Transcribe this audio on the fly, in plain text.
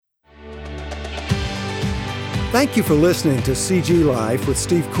Thank you for listening to CG Life with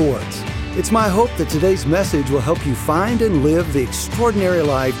Steve Kortz. It's my hope that today's message will help you find and live the extraordinary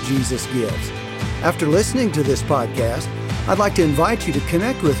life Jesus gives. After listening to this podcast, I'd like to invite you to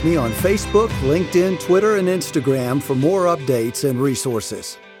connect with me on Facebook, LinkedIn, Twitter, and Instagram for more updates and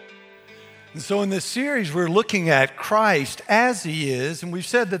resources. And so in this series, we're looking at Christ as He is, and we've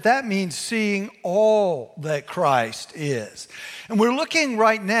said that that means seeing all that Christ is. And we're looking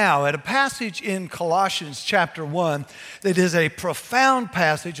right now at a passage in Colossians chapter 1 that is a profound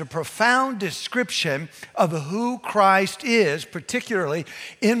passage, a profound description of who Christ is, particularly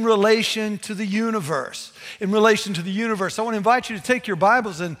in relation to the universe. In relation to the universe, I want to invite you to take your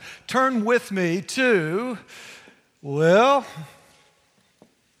Bibles and turn with me to,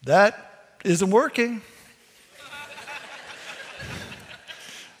 that isn't working.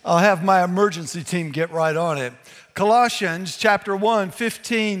 I'll have my emergency team get right on it. Colossians chapter 1,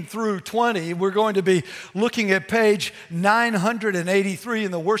 15 through 20. We're going to be looking at page 983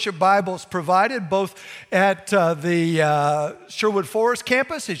 in the worship Bibles provided both at the Sherwood Forest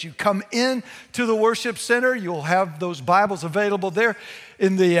campus. As you come in to the worship center, you'll have those Bibles available there.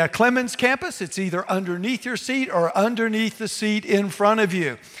 In the Clemens campus, it's either underneath your seat or underneath the seat in front of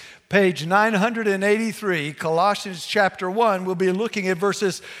you. Page 983, Colossians chapter 1, we'll be looking at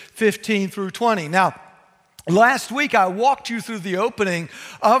verses 15 through 20. Now, last week I walked you through the opening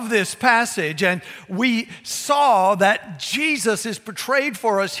of this passage, and we saw that Jesus is portrayed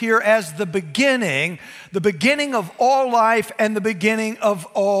for us here as the beginning of all life and the beginning of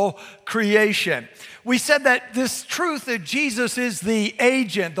all creation. We said that this truth that Jesus is the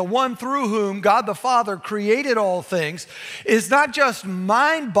agent, the one through whom God the Father created all things, is not just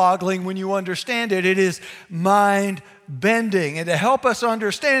mind-boggling when you understand it, it is mind-bending. And to help us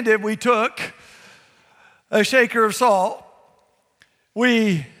understand it, we took a shaker of salt.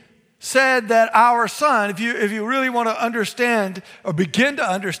 We said that our sun, if you really want to understand or begin to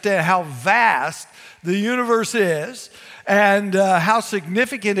understand how vast the universe is, and how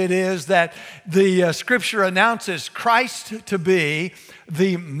significant it is that the Scripture announces Christ to be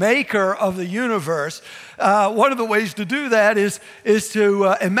the maker of the universe. One of the ways to do that is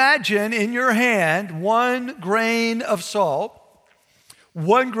to imagine in your hand one grain of salt.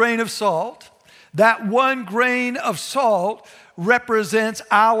 One grain of salt. That one grain of salt represents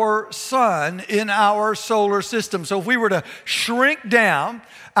our sun in our solar system. So if we were to shrink down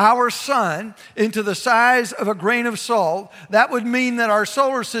our sun into the size of a grain of salt, that would mean that our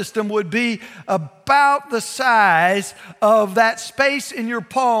solar system would be about the size of that space in your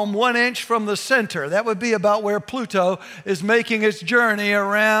palm, 1 inch from the center. That would be about where Pluto is making its journey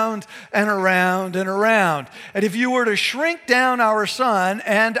around and around and around. And if you were to shrink down our sun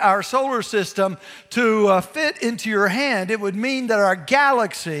and our solar system to fit into your hand, it would mean that our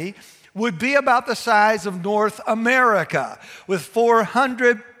galaxy would be about the size of North America, with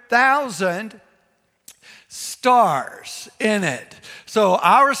 400,000 stars in it. So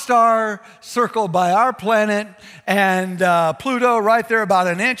our star circled by our planet, and Pluto right there about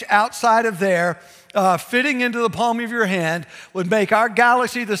an inch outside of there, fitting into the palm of your hand, would make our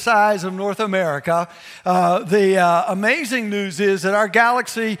galaxy the size of North America. The amazing news is that our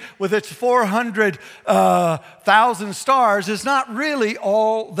galaxy, with its 400,000 stars, is not really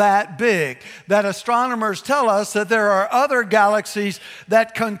all that big. That astronomers tell us that there are other galaxies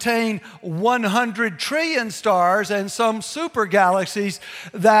that contain 100 trillion stars, and some super galaxies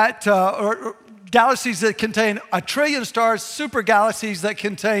that, or galaxies that contain 1 trillion stars, super galaxies that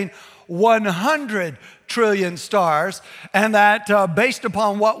contain 100 trillion stars, and that based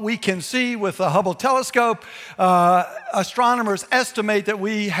upon what we can see with the Hubble telescope, astronomers estimate that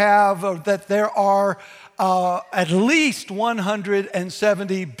that there are at least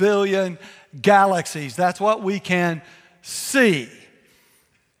 170 billion galaxies. That's what we can see.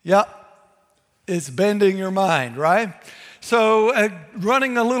 Yep, it's bending your mind, right? So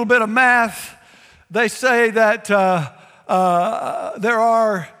running a little bit of math, they say that there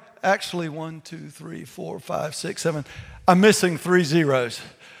are actually 1, 2, 3, 4, 5, 6, 7. I'm missing 3 zeros.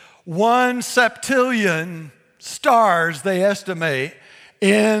 1 septillion stars, they estimate,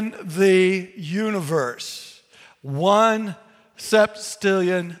 in the universe. 1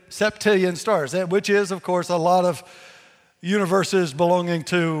 septillion stars, which is, of course, a lot of universes belonging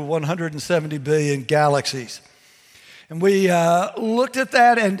to 170 billion galaxies. And we looked at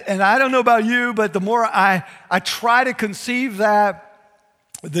that, and I don't know about you, but the more I try to conceive that,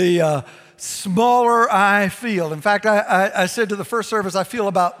 the smaller I feel. In fact, I said to the first service, I feel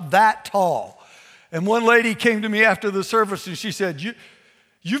about that tall. And one lady came to me after the service and she said,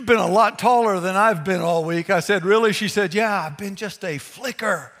 you've been a lot taller than I've been all week. I said, really? She said, yeah, I've been just a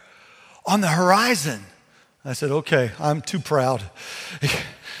flicker on the horizon I said, okay, I'm too proud.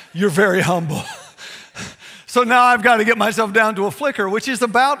 You're very humble. So now I've got to get myself down to a flicker, which is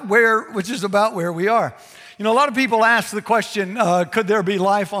about where we are. You know, a lot of people ask the question, could there be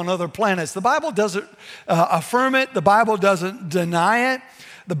life on other planets? The Bible doesn't affirm it. The Bible doesn't deny it.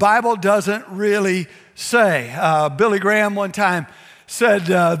 The Bible doesn't really say. Billy Graham one time said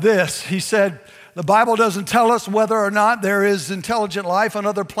this. He said, the Bible doesn't tell us whether or not there is intelligent life on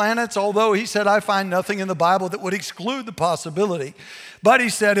other planets, although he said, I find nothing in the Bible that would exclude the possibility. But he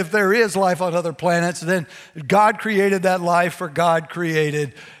said, if there is life on other planets, then God created that life, for God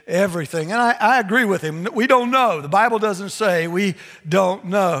created everything. And I agree with him. We don't know. The Bible doesn't say. We don't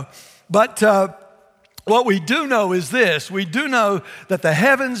know. But what we do know is this. We do know that the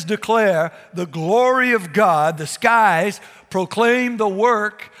heavens declare the glory of God. The skies proclaim the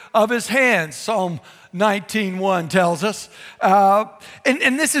work of his hands. Psalm 19:1 tells us.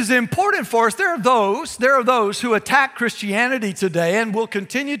 And this is important for us. There are those who attack Christianity today and will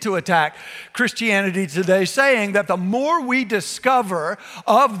continue to attack Christianity today, saying that the more we discover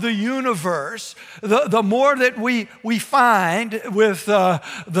of the universe, the more that we find with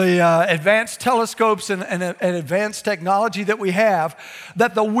the advanced telescopes and advanced technology that we have,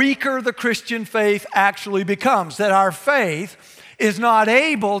 that the weaker the Christian faith actually becomes, that our faith is not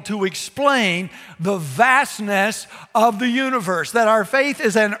able to explain the vastness of the universe, that our faith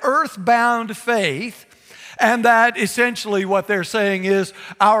is an earthbound faith, and that essentially what they're saying is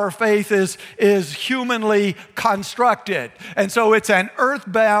our faith is humanly constructed. And so it's an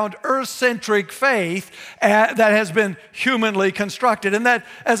earthbound, earth-centric faith that has been humanly constructed. And that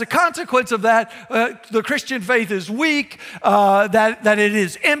as a consequence of that, the Christian faith is weak, that it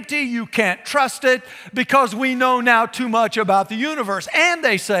is empty, you can't trust it, because we know now too much about the universe. And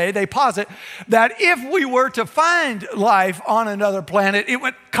they posit that if we were to find life on another planet, it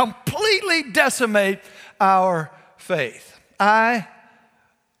would completely decimate our faith. I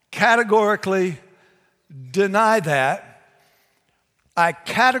categorically deny that.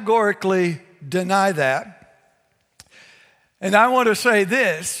 And I want to say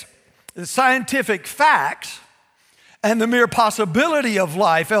this, the scientific facts and the mere possibility of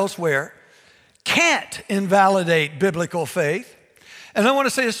life elsewhere can't invalidate biblical faith. And I want to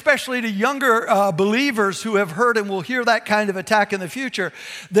say, especially to younger believers who have heard and will hear that kind of attack in the future,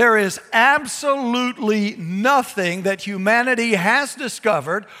 there is absolutely nothing that humanity has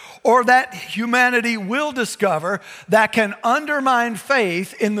discovered or that humanity will discover that can undermine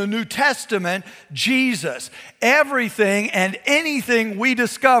faith in the New Testament, Jesus. Everything and anything we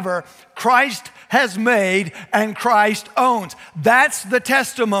discover, Christ has made and Christ owns. That's the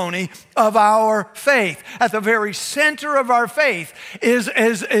testimony of our faith. At the very center of our faith is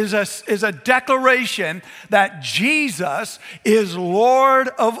a declaration that Jesus is Lord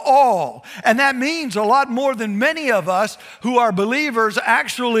of all. And that means a lot more than many of us who are believers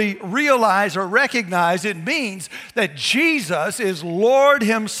actually realize or recognize. It means that Jesus is Lord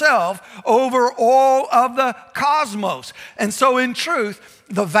himself over all of the cosmos. And so in truth,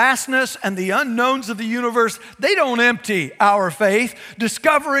 the vastness and the unknowns of the universe, they don't empty our faith.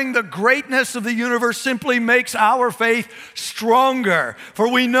 Discovering the greatness of the universe simply makes our faith stronger.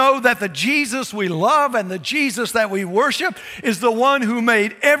 For we know that the Jesus we love and the Jesus that we worship is the one who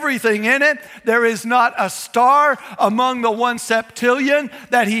made everything in it. There is not a star among the 1 septillion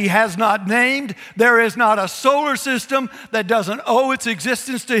that he has not named. There is not a solar system that doesn't owe its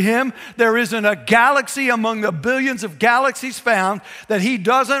existence to him. There isn't a galaxy among the billions of galaxies found that he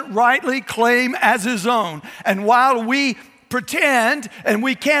doesn't rightly claim as his own. And while we pretend, and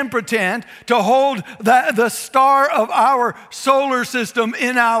we can pretend, to hold the star of our solar system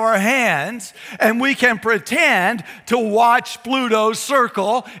in our hands, and we can pretend to watch Pluto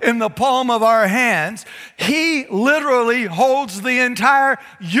circle in the palm of our hands, he literally holds the entire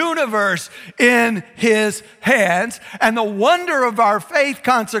universe in his hands. And the wonder of our faith,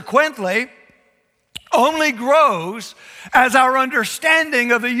 consequently, only grows as our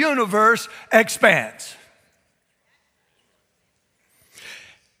understanding of the universe expands.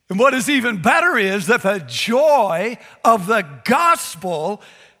 And what is even better is that the joy of the gospel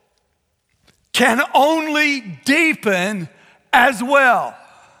can only deepen as well.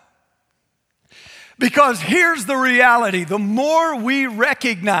 Because here's the reality. The more we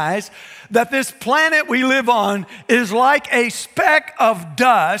recognize that this planet we live on is like a speck of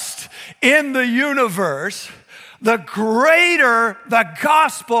dust in the universe, the greater the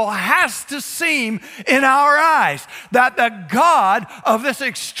gospel has to seem in our eyes. That the God of this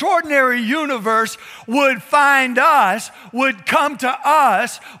extraordinary universe would find us, would come to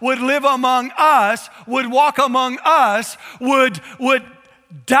us, would live among us, would walk among us, would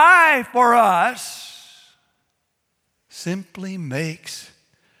die for us, simply makes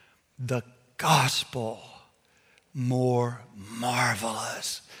the gospel more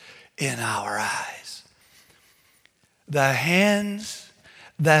marvelous in our eyes. The hands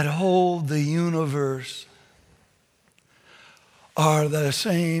that hold the universe are the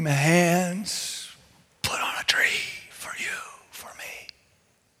same hands put on a tree for you, for me.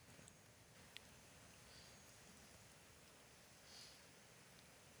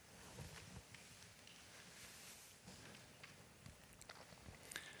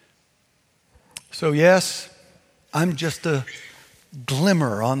 So yes, I'm just a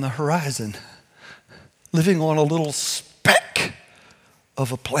glimmer on the horizon, living on a little speck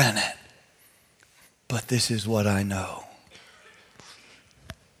of a planet. But this is what I know.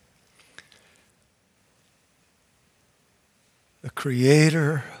 The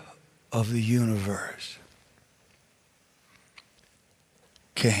creator of the universe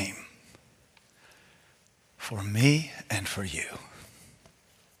came for me and for you.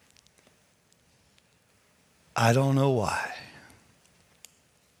 I don't know why,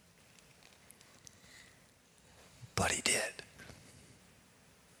 but he did.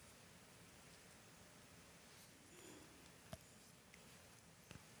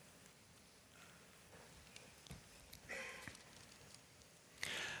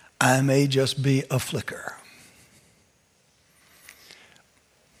 I may just be a flicker,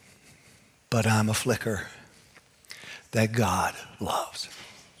 but I'm a flicker that God loves.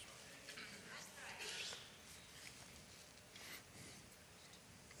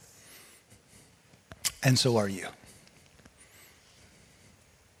 And so are you.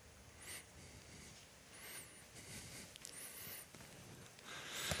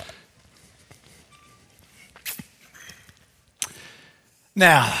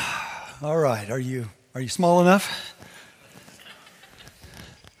 Now, all right, are you small enough?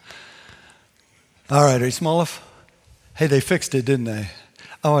 All right, are you small enough? Hey, they fixed it, didn't they?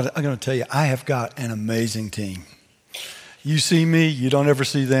 I'm going to tell you, I have got an amazing team. You see me, you don't ever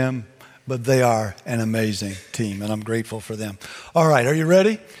see them, but they are an amazing team, and I'm grateful for them. All right, are you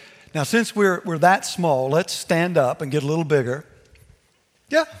ready? Now, since we're that small, let's stand up and get a little bigger.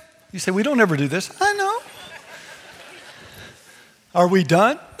 Yeah, you say, we don't ever do this. I know. Are we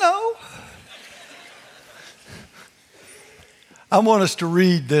done? No. I want us to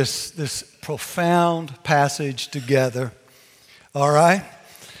read this profound passage together. All right?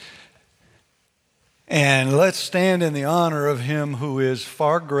 And let's stand in the honor of him who is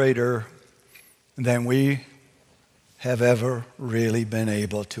far greater than we have ever really been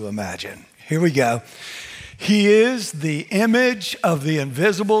able to imagine. Here we go. He is the image of the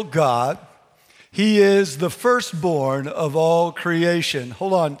invisible God. He is the firstborn of all creation.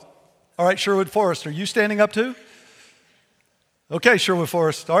 Hold on. All right, Sherwood Forrest, are you standing up too? Okay, Sherwood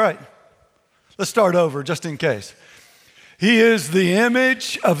Forrest. All right. Let's start over just in case. He is the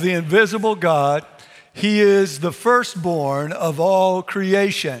image of the invisible God. He is the firstborn of all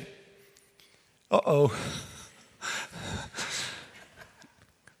creation. Uh-oh.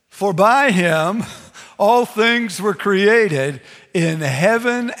 For by him all things were created in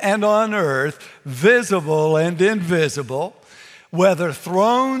heaven and on earth, visible and invisible, whether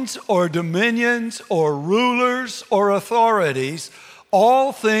thrones or dominions or rulers or authorities,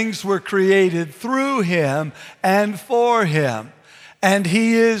 all things were created through him and for him. And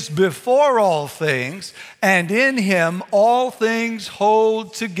he is before all things, and in him all things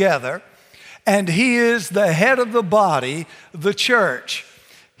hold together. And he is the head of the body, the church.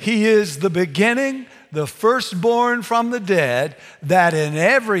 He is the beginning, the firstborn from the dead, that in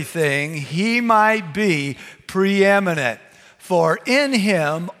everything he might be preeminent. For in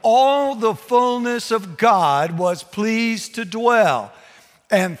him all the fullness of God was pleased to dwell,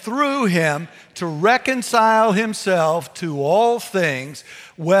 and through him to reconcile himself to all things,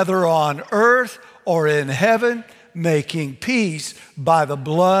 whether on earth or in heaven, making peace by the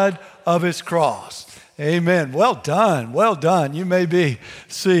blood of his cross. Amen. Well done. Well done. You may be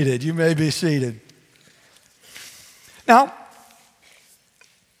seated. You may be seated. Now,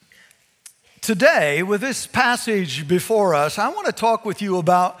 today, with this passage before us, I want to talk with you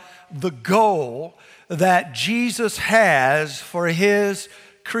about the goal that Jesus has for his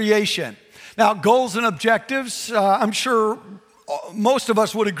creation. Now, goals and objectives, I'm sure most of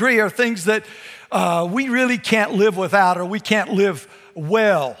us would agree, are things that we really can't live without, or we can't live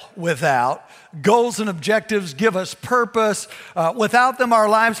well without. Goals and objectives give us purpose. Without them, our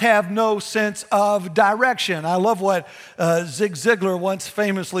lives have no sense of direction. I love what Zig Ziglar once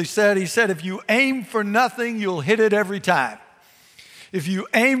famously said. He said, if you aim for nothing, you'll hit it every time. If you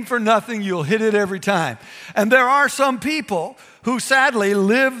aim for nothing, you'll hit it every time. And there are some people who sadly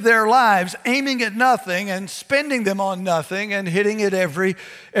live their lives aiming at nothing and spending them on nothing and hitting it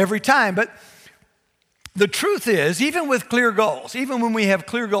every time. But the truth is, even with clear goals, even when we have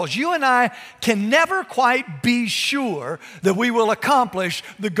clear goals, you and I can never quite be sure that we will accomplish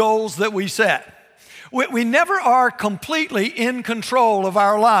the goals that we set. We never are completely in control of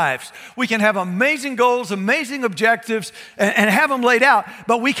our lives. We can have amazing goals, amazing objectives, and have them laid out,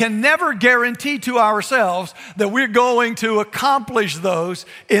 but we can never guarantee to ourselves that we're going to accomplish those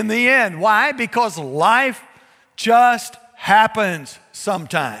in the end. Why? Because life just happens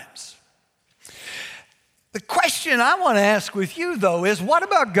sometimes. The question I want to ask with you, though, is what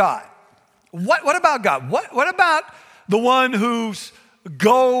about God? What about God? What about the one whose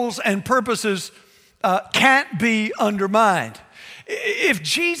goals and purposes can't be undermined? If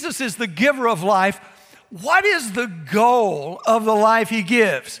Jesus is the giver of life, what is the goal of the life he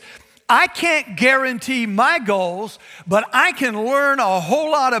gives? I can't guarantee my goals, but I can learn a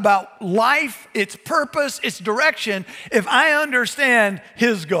whole lot about life, its purpose, its direction, if I understand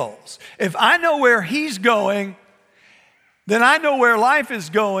his goals. If I know where he's going, then I know where life is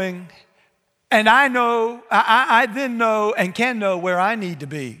going, and I then know and can know where I need to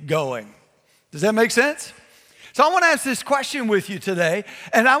be going. Does that make sense? So I want to ask this question with you today,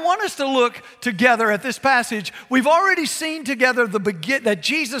 and I want us to look together at this passage. We've already seen together that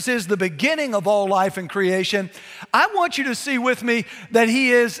Jesus is the beginning of all life and creation. I want you to see with me that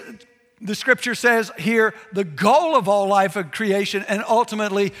he is, the scripture says here, the goal of all life and creation, and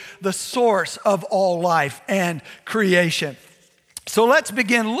ultimately the source of all life and creation. So let's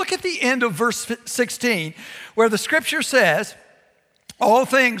begin. Look at the end of verse 16, where the scripture says, all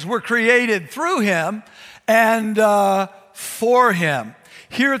things were created through him and for him.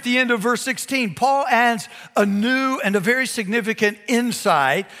 Here at the end of verse 16, Paul adds a new and a very significant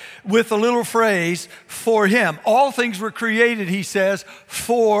insight with a little phrase, for him. All things were created, he says,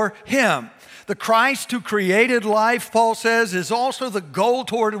 for him. The Christ who created life, Paul says, is also the goal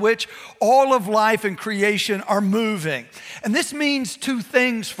toward which all of life and creation are moving. And this means two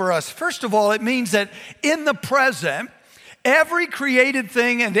things for us. First of all, it means that in the present, every created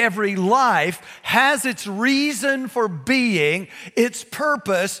thing and every life has its reason for being, its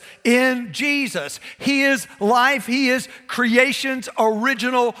purpose in Jesus. He is life. He is creation's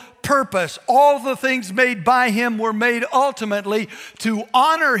original purpose. All the things made by him were made ultimately to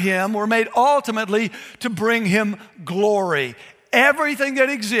honor him, were made ultimately to bring him glory. Everything that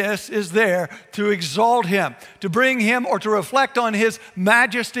exists is there to exalt him, to bring him or to reflect on his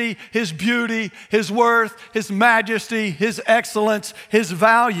majesty, his beauty, his worth, his majesty, his excellence, his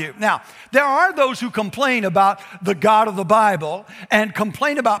value. Now, there are those who complain about the God of the Bible and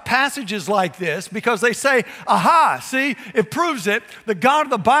complain about passages like this because they say, aha, see, it proves it. The God of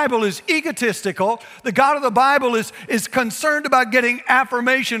the Bible is egotistical. The God of the Bible is concerned about getting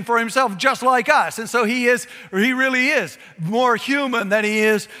affirmation for himself just like us. And so he really is more human than he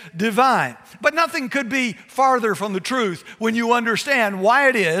is divine. But nothing could be farther from the truth when you understand why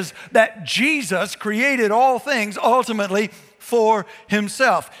it is that Jesus created all things ultimately for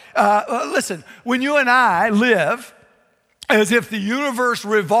himself. Listen, when you and I live as if the universe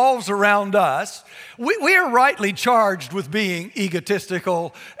revolves around us, we are rightly charged with being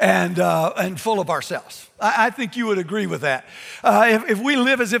egotistical and full of ourselves. I think you would agree with that. If we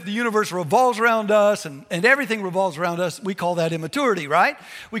live as if the universe revolves around us and everything revolves around us, we call that immaturity, right?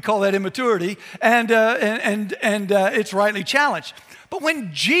 We call that immaturity, and it's rightly challenged. But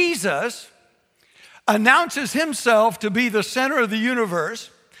when Jesus announces himself to be the center of the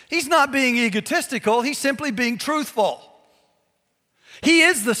universe, he's not being egotistical, he's simply being truthful. He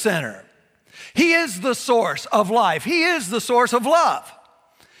is the center. He is the source of life. He is the source of love.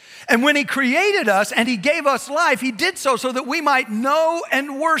 And when he created us and he gave us life, he did so that we might know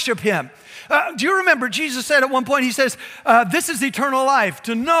and worship him. Do you remember Jesus said at one point, he says, this is eternal life,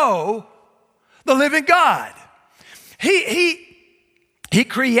 to know the living God. He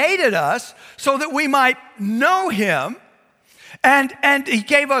created us so that we might know him, and he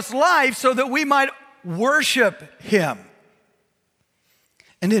gave us life so that we might worship him.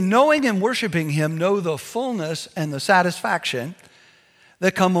 And in knowing and worshiping him, know the fullness and the satisfaction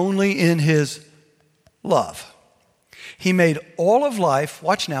that come only in his love. He made all of life,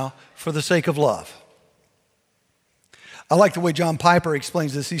 watch now, for the sake of love. I like the way John Piper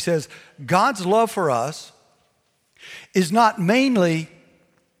explains this. He says, God's love for us is not mainly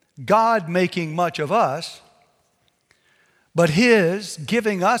God making much of us, but his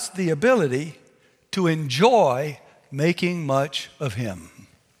giving us the ability to enjoy making much of him.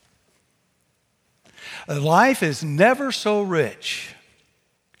 Life is never so rich.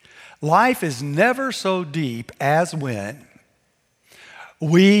 Life is never so deep as when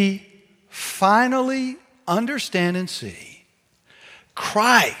we finally understand and see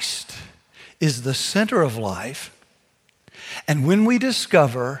Christ is the center of life, and when we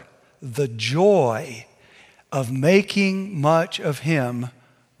discover the joy of making much of Him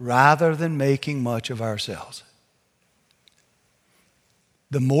rather than making much of ourselves.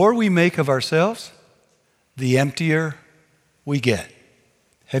 The more we make of ourselves, the emptier we get.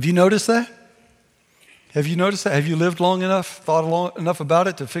 Have you noticed that? Have you noticed that? Have you lived long enough, thought long enough about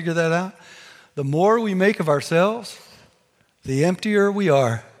it to figure that out? The more we make of ourselves, the emptier we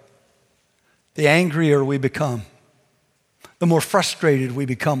are, the angrier we become, the more frustrated we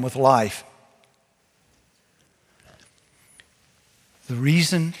become with life. The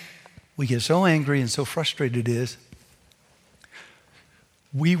reason we get so angry and so frustrated is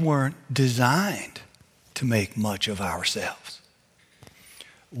we weren't designed to make much of ourselves.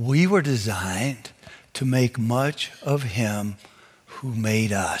 We were designed to make much of Him who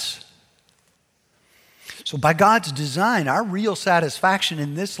made us. So by God's design, our real satisfaction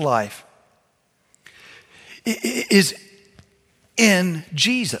in this life is in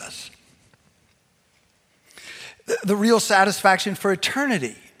Jesus. The real satisfaction for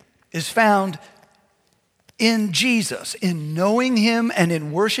eternity is found in Jesus, in knowing Him and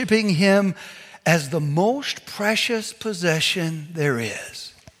in worshiping Him as the most precious possession there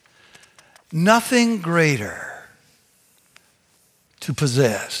is. Nothing greater to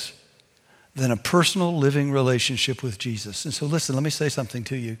possess than a personal living relationship with Jesus. And so listen, let me say something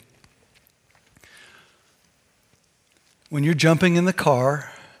to you. When you're jumping in the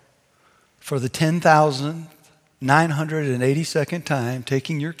car for the 10,982nd time,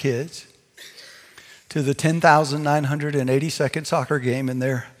 taking your kids to the 10,982nd soccer game in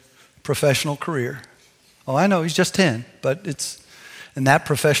their professional career. Oh, I know, he's just 10, but it's in that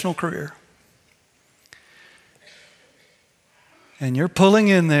professional career. And you're pulling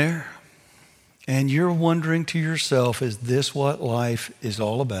in there, and you're wondering to yourself, is this what life is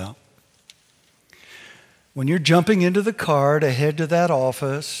all about? When you're jumping into the car to head to that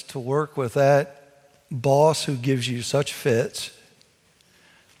office to work with that boss who gives you such fits,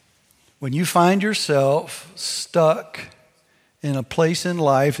 when you find yourself stuck in a place in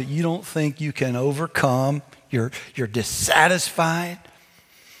life that you don't think you can overcome, you're dissatisfied,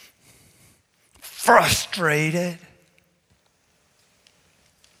 frustrated,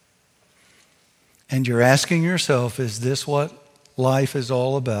 and you're asking yourself, is this what life is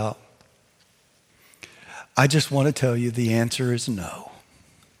all about? I just want to tell you the answer is no.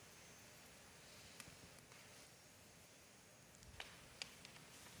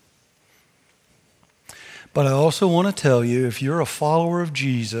 But I also want to tell you, if you're a follower of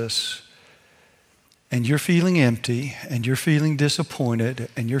Jesus and you're feeling empty and you're feeling disappointed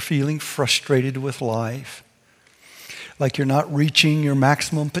and you're feeling frustrated with life, like you're not reaching your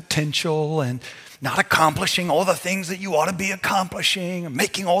maximum potential and not accomplishing all the things that you ought to be accomplishing, or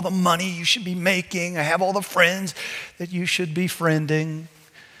making all the money you should be making, or have all the friends that you should be friending.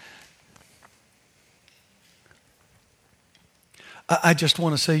 I just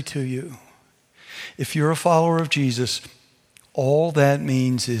want to say to you, if you're a follower of Jesus, all that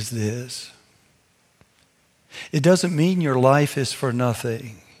means is this. It doesn't mean your life is for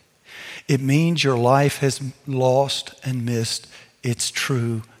nothing. It means your life has lost and missed its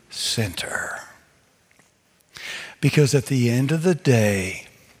true center. Because at the end of the day,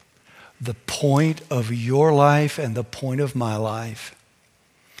 the point of your life and the point of my life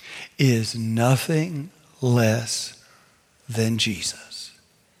is nothing less than Jesus.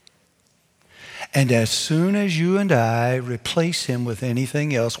 And as soon as you and I replace Him with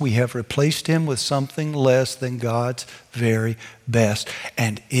anything else, we have replaced Him with something less than God's very best.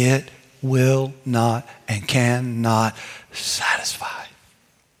 And it will not and cannot satisfy.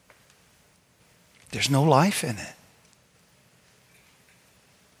 There's no life in it.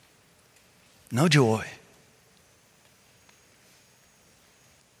 No joy.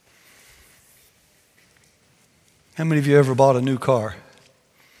 How many of you ever bought a new car?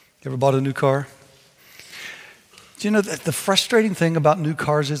 You ever bought a new car? Do you know that the frustrating thing about new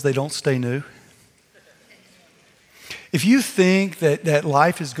cars is they don't stay new? If you think that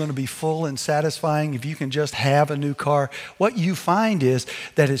life is going to be full and satisfying if you can just have a new car, what you find is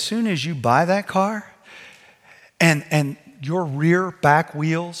that as soon as you buy that car and your rear back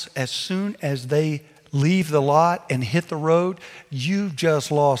wheels, as soon as they leave the lot and hit the road, you've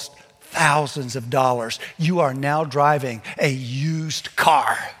just lost thousands of dollars. You are now driving a used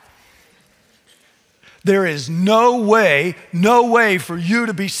car. There is no way for you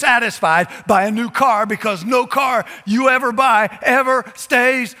to be satisfied by a new car, because no car you ever buy ever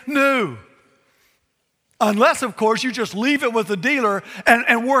stays new. Unless, of course, you just leave it with the dealer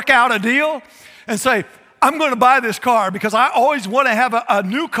and work out a deal and say, I'm going to buy this car because I always want to have a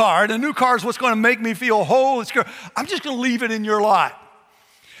new car, and a new car is what's going to make me feel whole. I'm just going to leave it in your lot.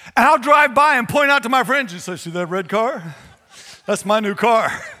 And I'll drive by and point out to my friends and say, see that red car? That's my new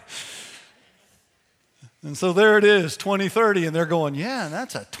car. And so there it is, 2030, and they're going, yeah,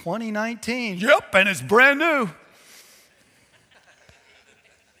 that's a 2019. Yep, and it's brand new.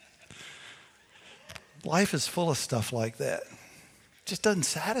 Life is full of stuff like that. It just doesn't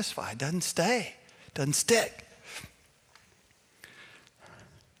satisfy, doesn't stay, doesn't stick.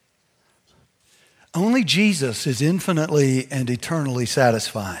 Only Jesus is infinitely and eternally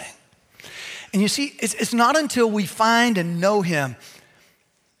satisfying. And you see, it's not until we find and know him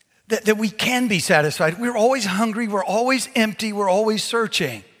that we can be satisfied. We're always hungry, we're always empty, we're always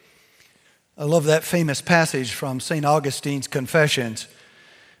searching. I love that famous passage from St. Augustine's Confessions,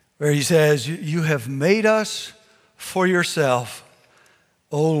 where he says, you have made us for yourself,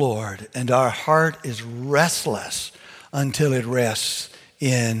 O Lord, and our heart is restless until it rests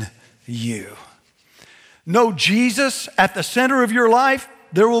in you. Know Jesus at the center of your life,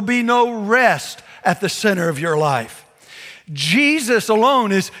 there will be no rest at the center of your life. Jesus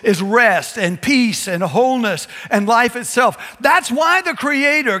alone is rest and peace and wholeness and life itself. That's why the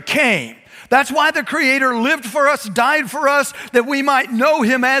Creator came. That's why the Creator lived for us, died for us, that we might know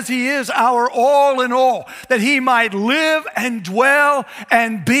him as he is, our all in all, that he might live and dwell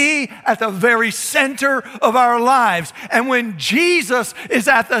and be at the very center of our lives. And when Jesus is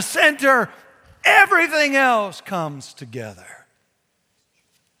at the center, everything else comes together.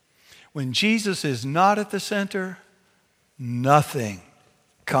 When Jesus is not at the center, nothing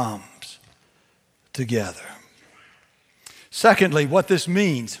comes together. Secondly, what this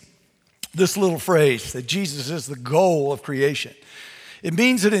means, this little phrase that Jesus is the goal of creation, it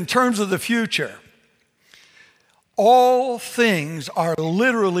means that in terms of the future, all things are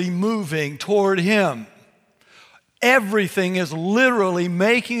literally moving toward him. Everything is literally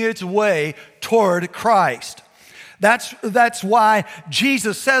making its way toward Christ. That's why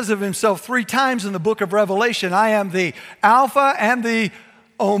Jesus says of himself 3 times in the book of Revelation, I am the Alpha and the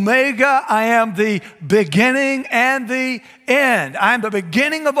Omega. I am the beginning and the end. I am the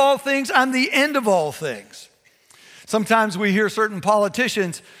beginning of all things. I'm the end of all things. Sometimes we hear certain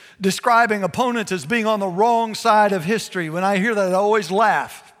politicians describing opponents as being on the wrong side of history. When I hear that, I always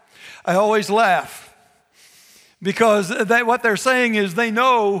laugh. Because what they're saying is they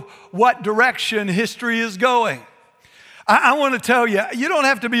know what direction history is going. I want to tell you, you don't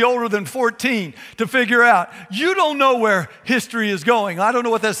have to be older than 14 to figure out. You don't know where history is going. I don't know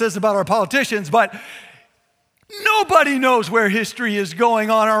what that says about our politicians, but nobody knows where history is going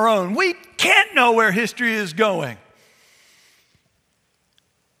on our own. We can't know where history is going.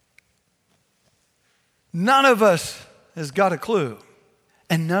 None of us has got a clue,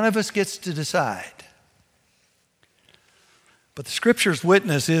 and none of us gets to decide. But the Scripture's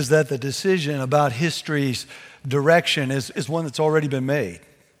witness is that the decision about history's direction is one that's already been made.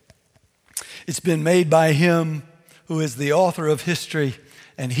 It's been made by him who is the author of history,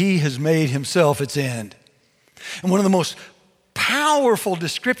 and he has made himself its end. And one of the most powerful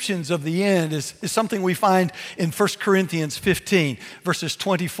descriptions of the end is something we find in 1 Corinthians 15, verses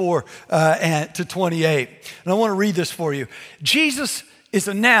 24 to 28. And I want to read this for you. Jesus is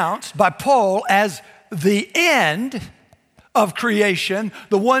announced by Paul as the end of creation,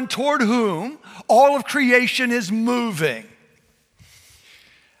 the one toward whom all of creation is moving.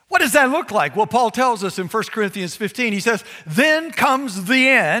 What does that look like? Well, Paul tells us in 1 Corinthians 15, he says, then comes the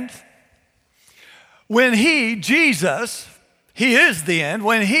end when he, Jesus, he is the end,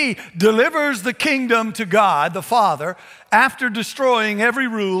 when he delivers the kingdom to God, the Father, after destroying every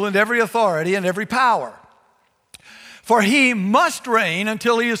rule and every authority and every power. For he must reign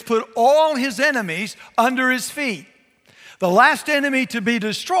until he has put all his enemies under his feet. The last enemy to be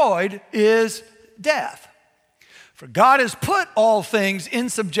destroyed is death. For God has put all things in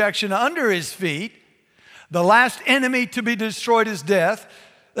subjection under his feet. The last enemy to be destroyed is death.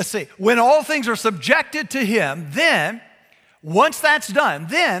 Let's see. When all things are subjected to him, then, once that's done,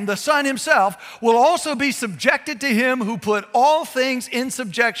 then the Son himself will also be subjected to him who put all things in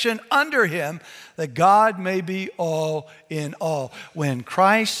subjection under him, that God may be all in all. When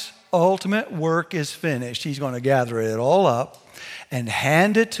Christ's ultimate work is finished, he's going to gather it all up and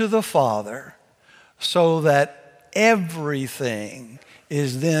hand it to the Father so that everything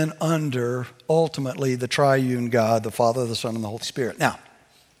is then under, ultimately, the triune God, the Father, the Son, and the Holy Spirit. Now,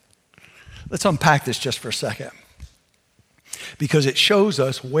 let's unpack this just for a second, because it shows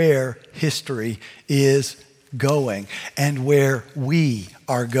us where history is going and where we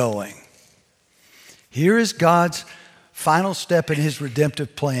are going. Here is God's final step in his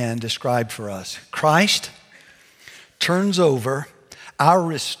redemptive plan described for us. Christ turns over our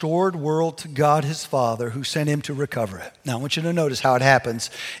restored world to God his Father, who sent him to recover it. Now, I want you to notice how it happens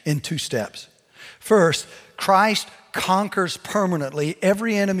in 2 steps. First, Christ conquers permanently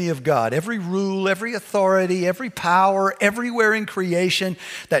every enemy of God, every rule, every authority, every power, everywhere in creation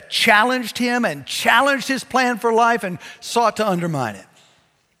that challenged him and challenged his plan for life and sought to undermine it.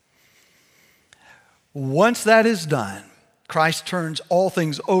 Once that is done, Christ turns all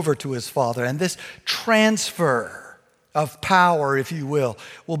things over to his Father, and this transfer of power, if you will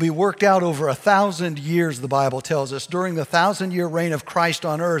be worked out over 1,000 years, the Bible tells us, during the 1,000-year reign of Christ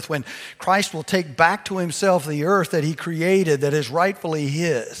on earth, when Christ will take back to himself the earth that he created that is rightfully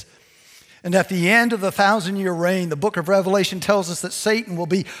his. And at the end of the 1,000-year reign, the book of Revelation tells us that Satan will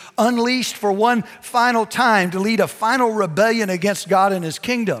be unleashed for one final time to lead a final rebellion against God and his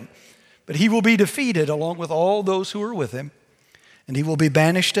kingdom. But he will be defeated along with all those who are with him, and he will be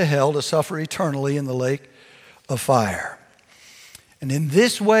banished to hell to suffer eternally in the lake of fire. And in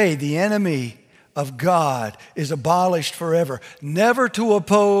this way, the enemy of God is abolished forever, never to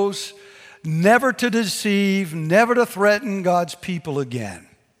oppose, never to deceive, never to threaten God's people again.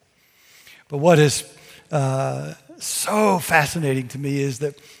 But what is so fascinating to me is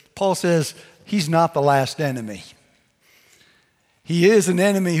that Paul says he's not the last enemy. He is an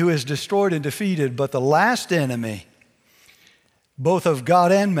enemy who is destroyed and defeated, but the last enemy, both of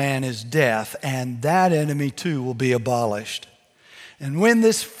God and man, is death, and that enemy too will be abolished. And when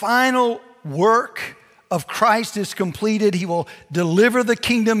this final work of Christ is completed, he will deliver the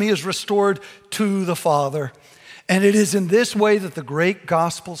kingdom he has restored to the Father. And it is in this way that the great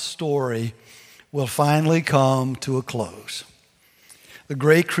gospel story will finally come to a close. The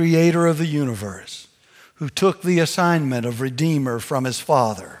great creator of the universe, who took the assignment of Redeemer from his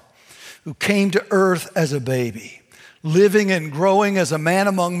Father, who came to earth as a baby, living and growing as a man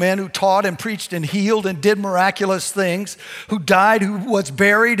among men, who taught and preached and healed and did miraculous things, who died, who was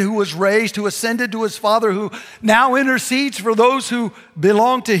buried, who was raised, who ascended to his Father, who now intercedes for those who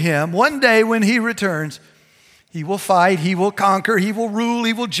belong to him. One day when he returns, he will fight, he will conquer, he will rule,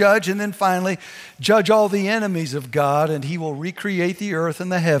 he will judge, and then finally judge all the enemies of God, and he will recreate the earth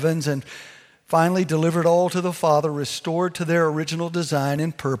and the heavens and finally deliver it all to the Father, restored to their original design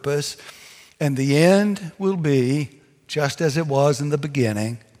and purpose. And the end will be just as it was in the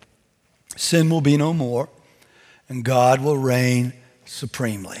beginning. Sin will be no more, and God will reign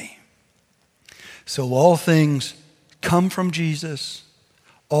supremely. So all things come from Jesus.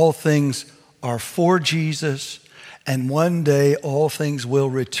 All things are for Jesus. And one day all things will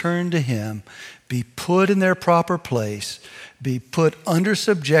return to him, be put in their proper place, be put under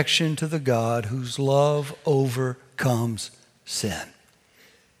subjection to the God whose love overcomes sin.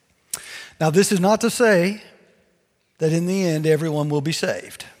 Now, this is not to say that in the end everyone will be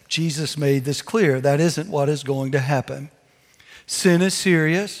saved. Jesus made this clear. That isn't what is going to happen. Sin is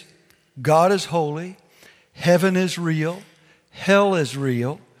serious. God is holy. Heaven is real. Hell is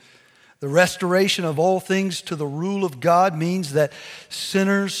real. The restoration of all things to the rule of God means that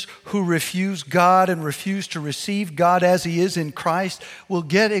sinners who refuse God and refuse to receive God as he is in Christ will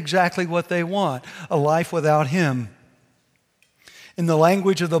get exactly what they want, a life without him. In the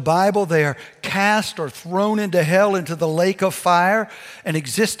language of the Bible, they are cast or thrown into hell, into the lake of fire, an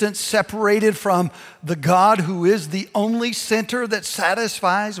existence separated from the God who is the only center that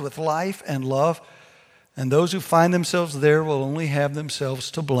satisfies with life and love. And those who find themselves there will only have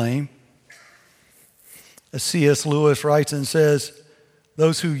themselves to blame. As C.S. Lewis writes and says,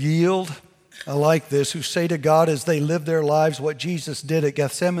 those who yield, I like this, who say to God as they live their lives what Jesus did at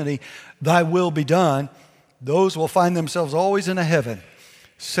Gethsemane, thy will be done, those will find themselves always in a heaven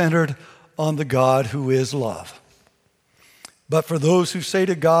centered on the God who is love. But for those who say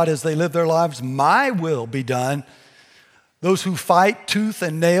to God as they live their lives, my will be done, those who fight tooth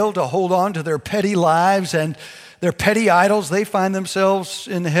and nail to hold on to their petty lives and their petty idols, they find themselves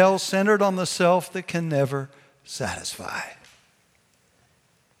in hell centered on the self that can never satisfy.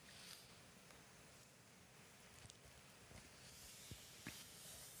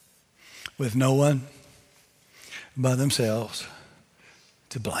 With no one but themselves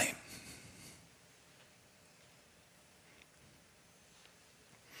to blame.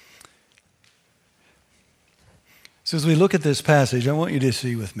 So as we look at this passage, I want you to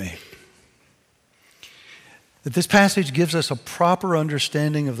see with me that this passage gives us a proper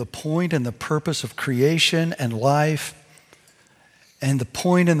understanding of the point and the purpose of creation and life, and the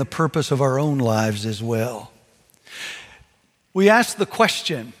point and the purpose of our own lives as well. We ask the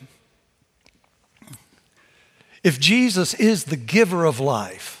question, if Jesus is the giver of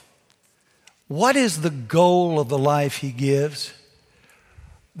life, What is the goal of the life he gives?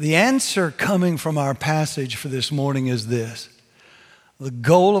 The answer coming from our passage for this morning is this. The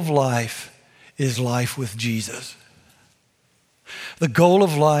goal of life is life with Jesus. The goal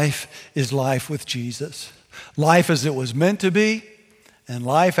of life is life with Jesus. Life as it was meant to be, and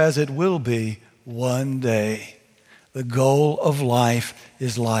life as it will be one day. The goal of life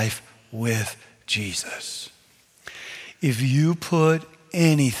is life with Jesus. If you put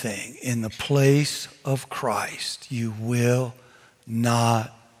anything in the place of Christ, you will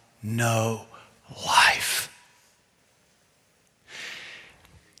not know life.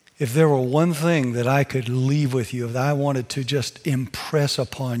 If there were one thing that I could leave with you, that I wanted to just impress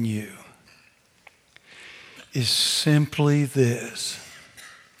upon you, is simply this.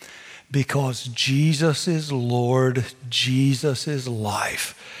 Because Jesus is Lord, Jesus is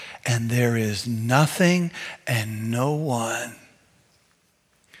life, and there is nothing and no one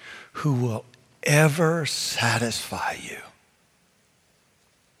who will ever satisfy you,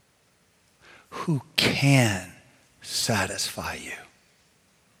 who can satisfy you,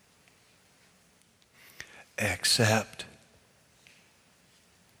 except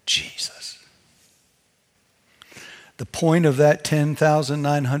Jesus. The point of that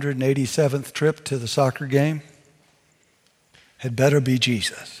 10,987th trip to the soccer game had better be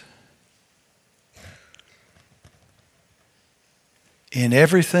Jesus. In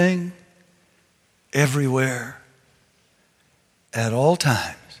everything, everywhere, at all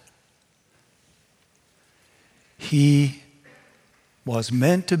times, he was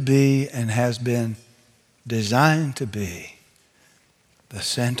meant to be and has been designed to be the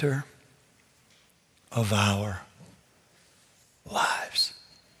center of our lives.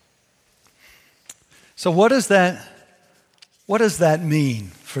 So what does that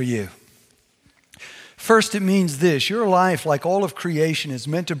mean for you? First, it means this. Your life, like all of creation, is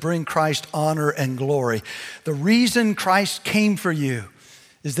meant to bring Christ honor and glory. The reason Christ came for you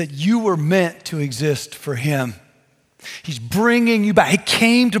is that you were meant to exist for him. He's bringing you back. He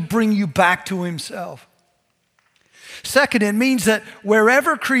came to bring you back to himself. Second, it means that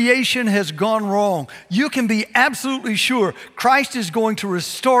wherever creation has gone wrong, you can be absolutely sure Christ is going to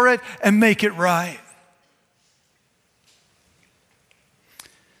restore it and make it right.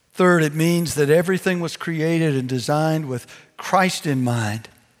 Third, it means that everything was created and designed with Christ in mind.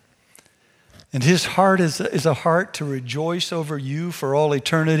 And his heart is a heart to rejoice over you for all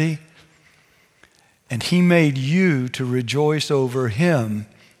eternity. And he made you to rejoice over him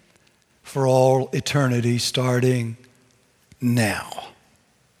for all eternity, starting now.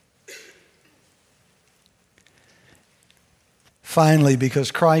 Finally,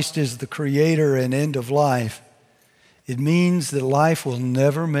 because Christ is the creator and end of life, it means that life will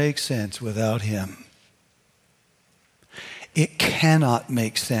never make sense without him. It cannot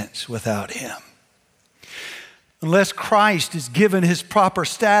make sense without him. Unless Christ is given his proper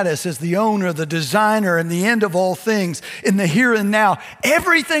status as the owner, the designer, and the end of all things in the here and now,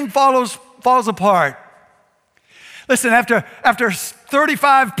 everything falls apart. Listen, after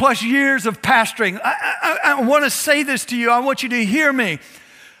 35 plus years of pastoring, I want to say this to you. I want you to hear me.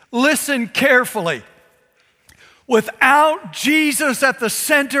 Listen carefully. Without Jesus at the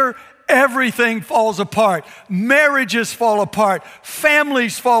center, everything falls apart. Marriages fall apart.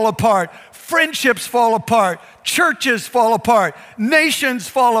 Families fall apart. Friendships fall apart. Churches fall apart. Nations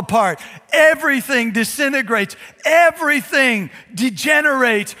fall apart. Everything disintegrates. Everything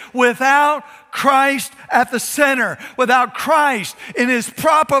degenerates without Christ at the center. Without Christ in his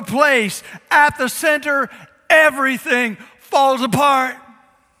proper place at the center, everything falls apart.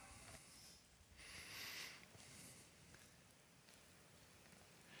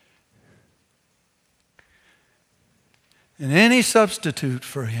 And any substitute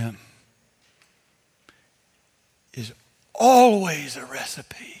for him is always a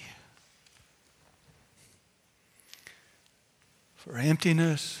recipe for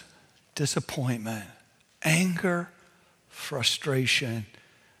emptiness, disappointment, anger, frustration,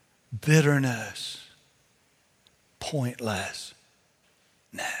 bitterness, pointlessness.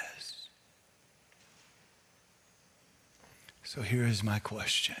 So here is my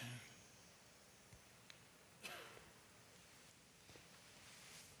question.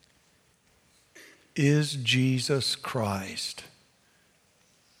 Is Jesus Christ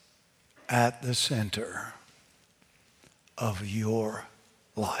at the center of your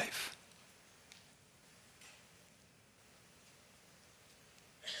life?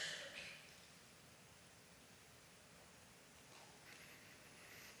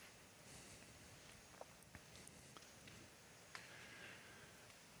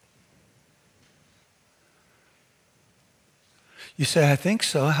 You say, I think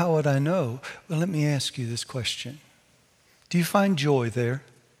so. How would I know? Well, let me ask you this question. Do you find joy there?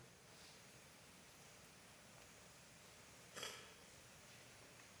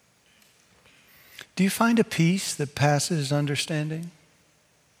 Do you find a peace that passes understanding?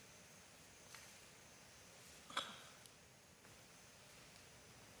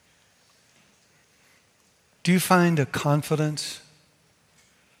 Do you find a confidence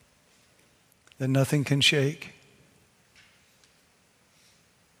that nothing can shake?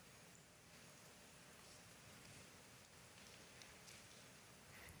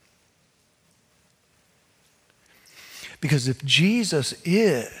 Because if Jesus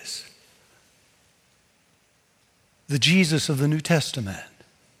is the Jesus of the New Testament,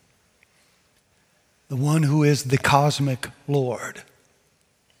 the one who is the cosmic Lord,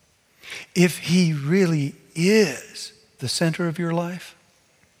 if he really is the center of your life,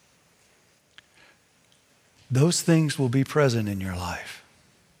 those things will be present in your life.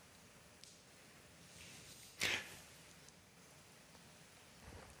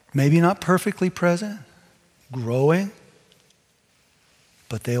 Maybe not perfectly present, growing,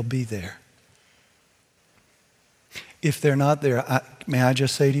 but they'll be there. If they're not there, may I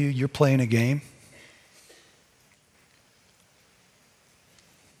just say to you, you're playing a game.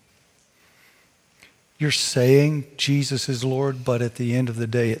 You're saying Jesus is Lord, but at the end of the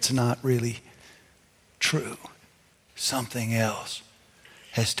day, it's not really true. Something else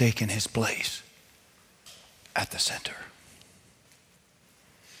has taken his place at the center.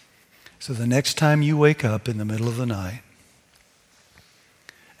 So the next time you wake up in the middle of the night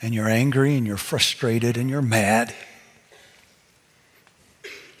and you're angry and you're frustrated and you're mad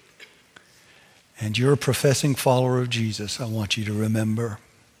and you're a professing follower of Jesus, I want you to remember,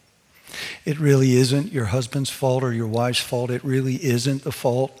 it really isn't your husband's fault or your wife's fault. It really isn't the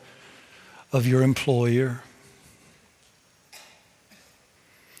fault of your employer.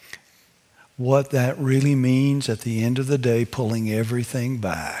 What that really means at the end of the day, pulling everything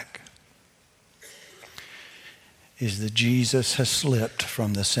back, is that Jesus has slipped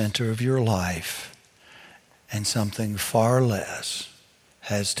from the center of your life and something far less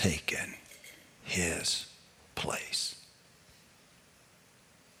has taken his place.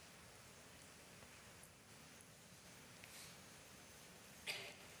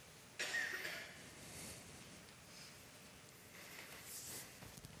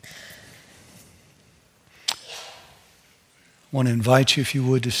 I want to invite you, if you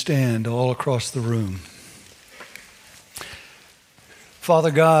would, to stand all across the room.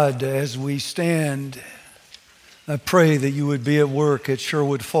 Father God, as we stand, I pray that you would be at work at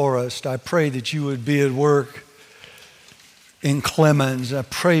Sherwood Forest. I pray that you would be at work in Clemens. I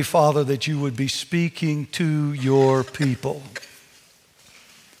pray, Father, that you would be speaking to your people.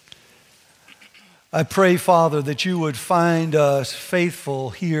 I pray, Father, that you would find us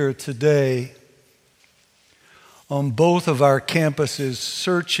faithful here today on both of our campuses,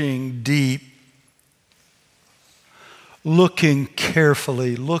 searching deep, looking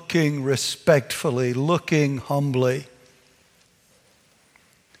carefully, looking respectfully, looking humbly.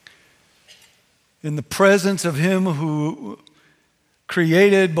 In the presence of him who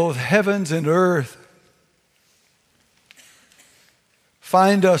created both heavens and earth,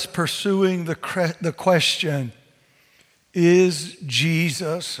 find us pursuing the question, is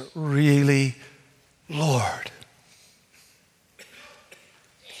Jesus really Lord?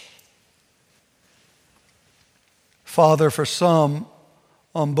 Father, for some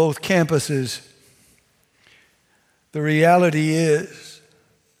on both campuses, the reality is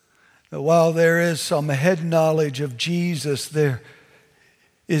that while there is some head knowledge of Jesus, there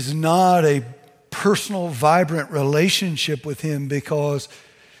is not a personal, vibrant relationship with him, because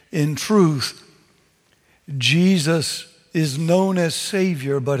in truth, Jesus is known as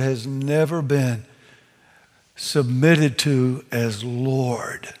Savior but has never been submitted to as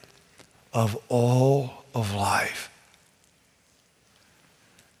Lord of all of life.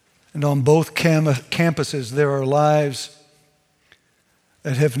 And on both campuses, there are lives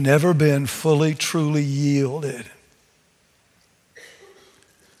that have never been fully, truly yielded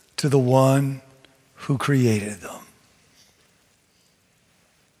to the one who created them.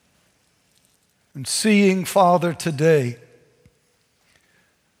 And seeing, Father, today,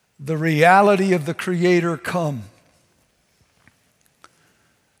 the reality of the Creator come,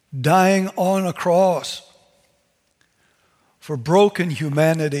 dying on a cross for broken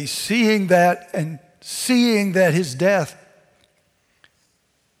humanity, seeing that and seeing that his death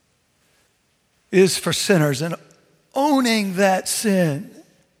is for sinners and owning that sin.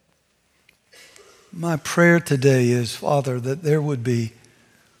 My prayer today is, Father, that there would be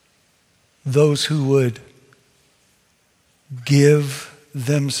those who would give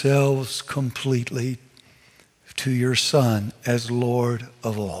themselves completely to your Son as Lord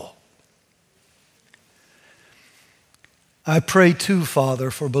of all. I pray too, Father,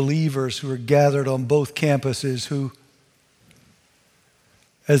 for believers who are gathered on both campuses who,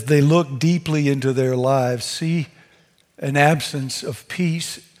 as they look deeply into their lives, see an absence of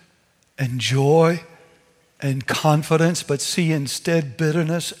peace and joy and confidence, but see instead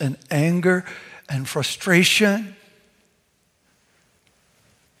bitterness and anger and frustration,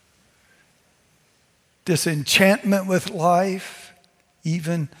 disenchantment with life,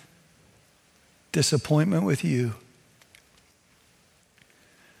 even disappointment with you.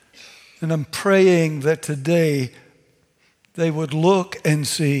 And I'm praying that today they would look and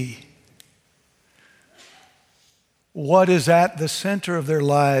see what is at the center of their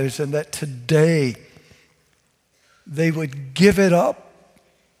lives, and that today they would give it up,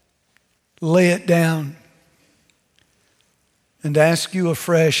 lay it down, and ask you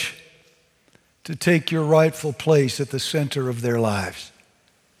afresh to take your rightful place at the center of their lives.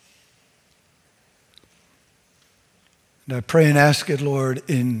 And I pray and ask it, Lord,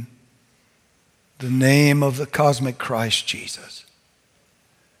 in the name of the cosmic Christ Jesus.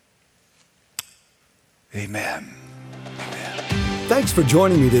 Amen. Amen. Thanks for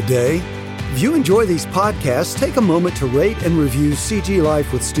joining me today. If you enjoy these podcasts, take a moment to rate and review CG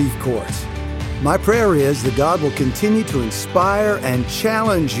Life with Steve Courts. My prayer is that God will continue to inspire and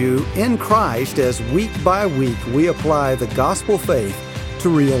challenge you in Christ as week by week we apply the gospel faith to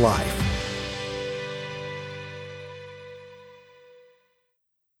real life.